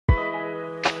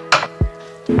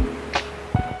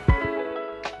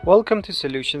Welcome to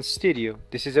Solutions Studio.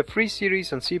 This is a free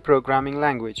series on C programming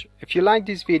language. If you like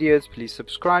these videos, please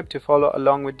subscribe to follow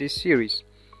along with this series.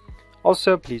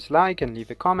 Also, please like and leave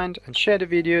a comment and share the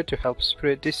video to help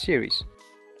spread this series.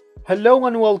 Hello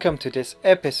and welcome to this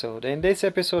episode. In this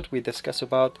episode we discuss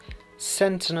about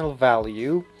Sentinel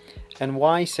value and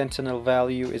why Sentinel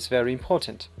value is very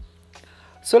important.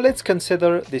 So let's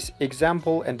consider this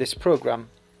example and this program.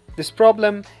 This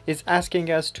problem is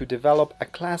asking us to develop a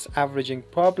class averaging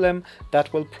problem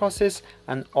that will process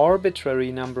an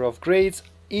arbitrary number of grades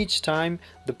each time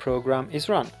the program is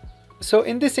run. So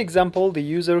in this example, the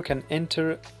user can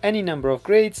enter any number of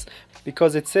grades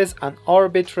because it says an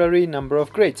arbitrary number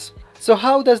of grades. So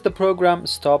how does the program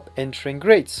stop entering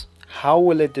grades? How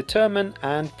will it determine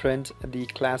and print the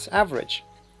class average?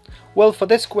 Well, for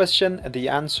this question, the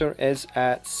answer is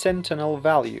a Sentinel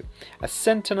value. A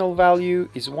Sentinel value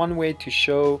is one way to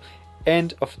show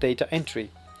end of data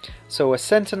entry. So a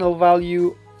Sentinel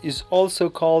value is also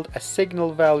called a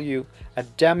signal value, a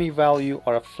dummy value,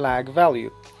 or a flag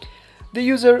value. The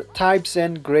user types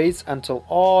in grades until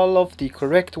all of the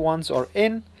correct ones are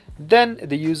in. Then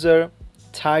the user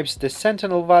types the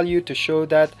Sentinel value to show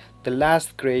that the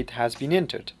last grade has been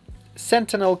entered.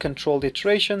 Sentinel controlled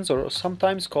iterations are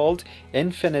sometimes called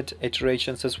infinite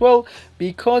iterations as well,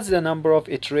 because the number of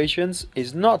iterations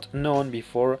is not known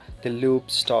before the loop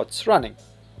starts running.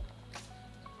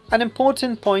 An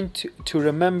important point to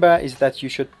remember is that you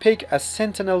should pick a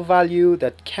Sentinel value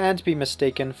that can't be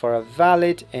mistaken for a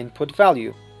valid input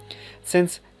value.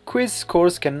 Since quiz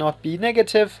scores cannot be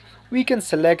negative, we can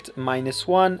select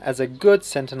 -1 as a good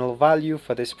Sentinel value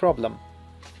for this problem.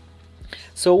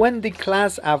 So when the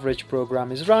class average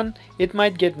program is run, it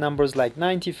might get numbers like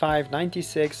 95,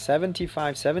 96,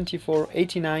 75, 74,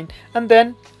 89, and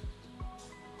then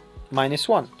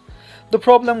 -1. The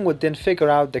program would then figure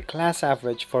out the class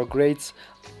average for grades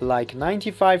like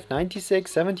 95,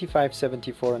 96, 75,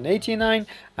 74, and 89,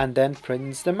 and then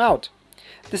prints them out.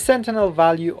 The Sentinel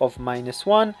value of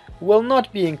 -1 will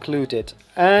not be included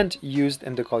and used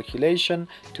in the calculation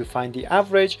to find the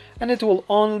average, and it will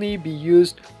only be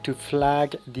used to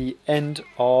flag the end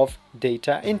of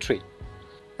data entry.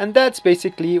 And that's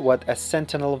basically what a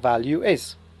Sentinel value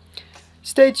is.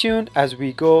 Stay tuned as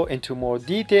we go into more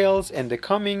details in the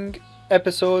coming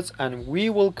episodes, and we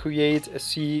will create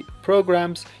C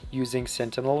programs using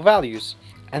Sentinel values.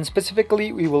 And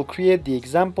specifically, we will create the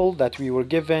example that we were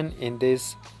given in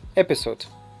this episode.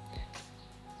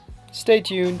 Stay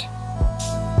tuned.